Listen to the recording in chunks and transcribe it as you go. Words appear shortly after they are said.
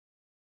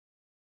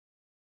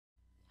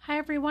Hi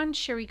everyone,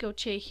 Sheri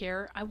Gauthier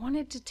here. I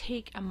wanted to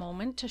take a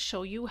moment to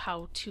show you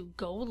how to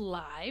go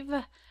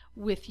live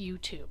with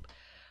YouTube.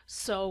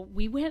 So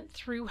we went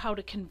through how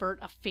to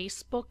convert a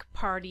Facebook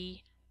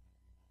party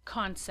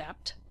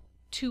concept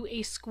to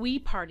a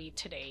Sqweee party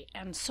today,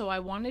 and so I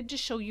wanted to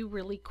show you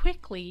really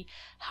quickly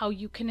how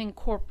you can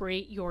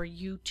incorporate your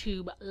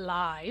YouTube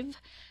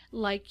live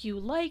like you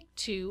like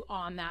to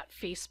on that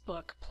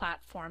Facebook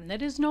platform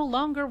that is no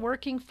longer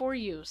working for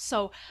you.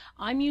 So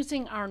I'm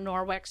using our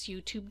Norwex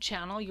YouTube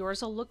channel.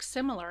 Yours will look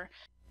similar.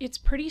 It's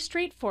pretty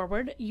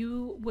straightforward.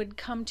 You would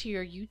come to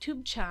your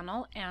YouTube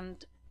channel,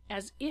 and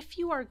as if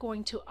you are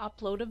going to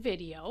upload a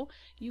video,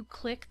 you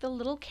click the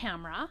little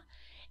camera,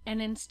 and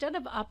instead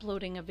of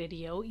uploading a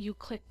video, you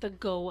click the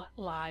Go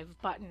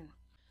Live button.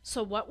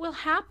 So what will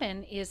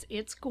happen is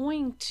it's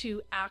going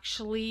to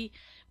actually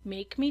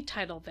make me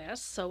title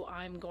this. So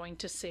I'm going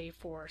to say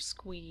for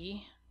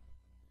Sqweee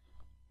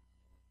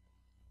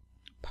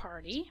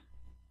party,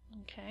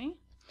 okay?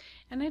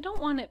 And I don't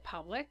want it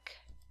public.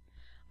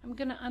 I'm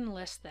going to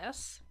unlist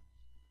this.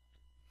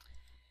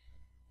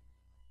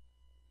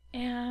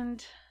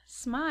 And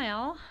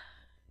smile,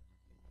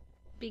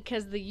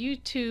 because the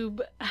YouTube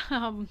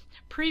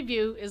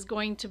preview is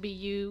going to be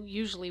you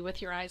usually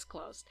with your eyes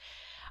closed.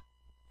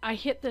 I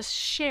hit this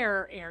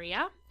share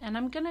area, and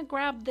I'm going to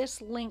grab this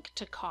link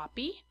to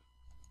copy,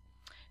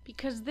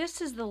 because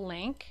this is the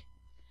link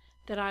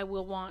that I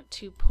will want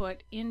to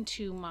put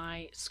into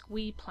my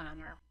Sqweee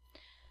planner.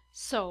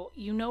 So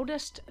you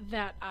noticed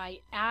that I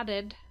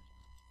added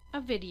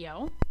a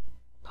video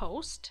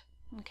post,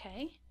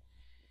 okay?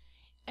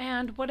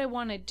 And what I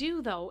want to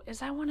do though is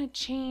I want to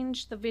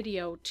change the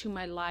video to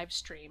my live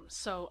stream.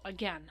 So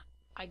again,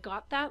 I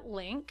got that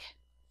link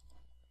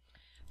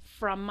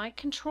from my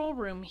control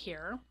room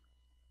here,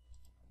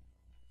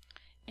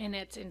 and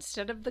it's,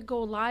 instead of the Go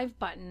Live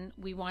button,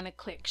 we want to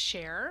click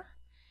share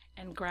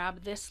and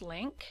grab this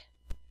link,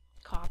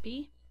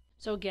 copy.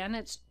 So again,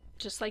 it's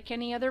just like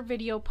any other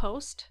video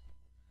post.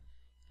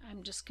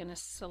 I'm just going to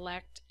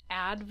select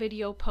add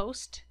video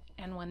post,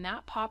 and when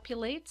that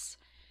populates,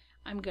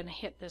 I'm going to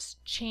hit this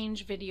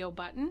change video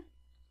button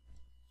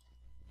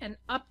and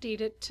update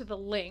it to the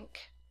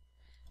link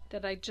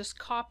that I just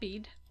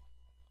copied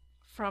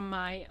from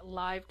my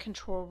live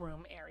control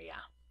room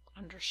area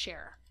under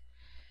share.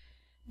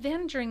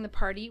 Then during the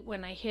party,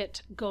 when I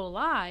hit go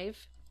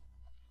live,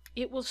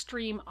 it will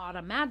stream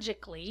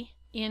automatically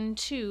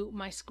into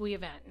my Sqweee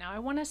event. Now I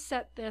want to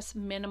set this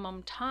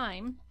minimum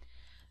time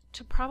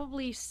to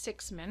probably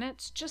 6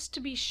 minutes, just to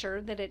be sure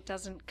that it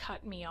doesn't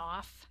cut me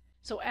off.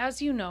 So as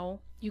you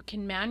know, you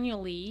can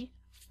manually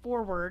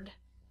forward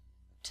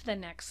to the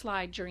next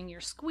slide during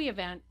your Sqweee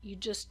event. You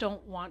just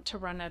don't want to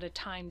run out of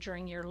time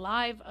during your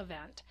live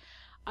event.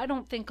 I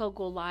don't think I'll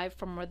go live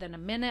for more than a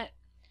minute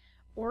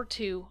or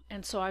two,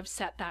 and so I've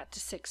set that to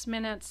 6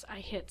 minutes. I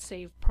hit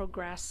save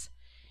progress,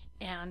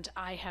 and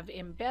I have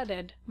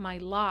embedded my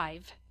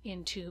live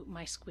into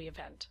my Sqweee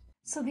event.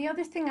 So the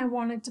other thing I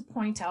wanted to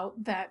point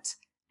out, that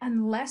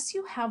unless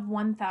you have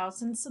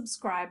 1,000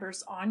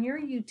 subscribers on your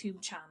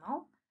YouTube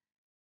channel,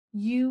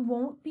 you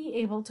won't be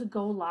able to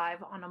go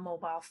live on a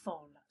mobile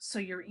phone. So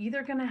you're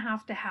either going to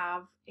have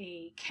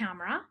a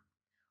camera,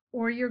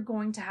 or you're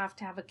going to have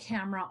a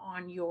camera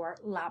on your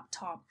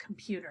laptop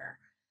computer.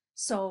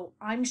 So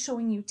I'm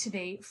showing you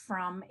today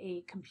from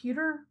a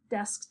computer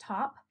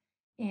desktop,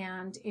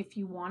 and if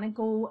you want to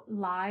go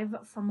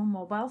live from a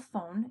mobile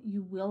phone,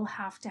 you will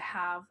have to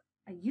have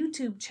a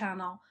YouTube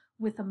channel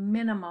with a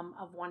minimum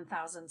of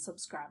 1,000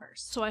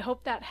 subscribers. So I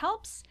hope that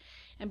helps,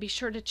 and be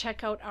sure to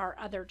check out our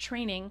other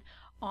training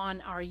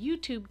on our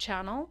YouTube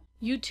channel,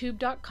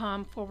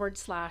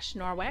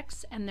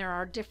 youtube.com/Norwex, and there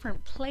are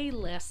different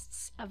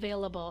playlists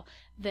available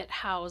that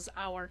house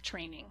our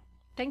training.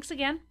 Thanks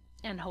again,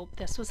 and hope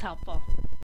this was helpful.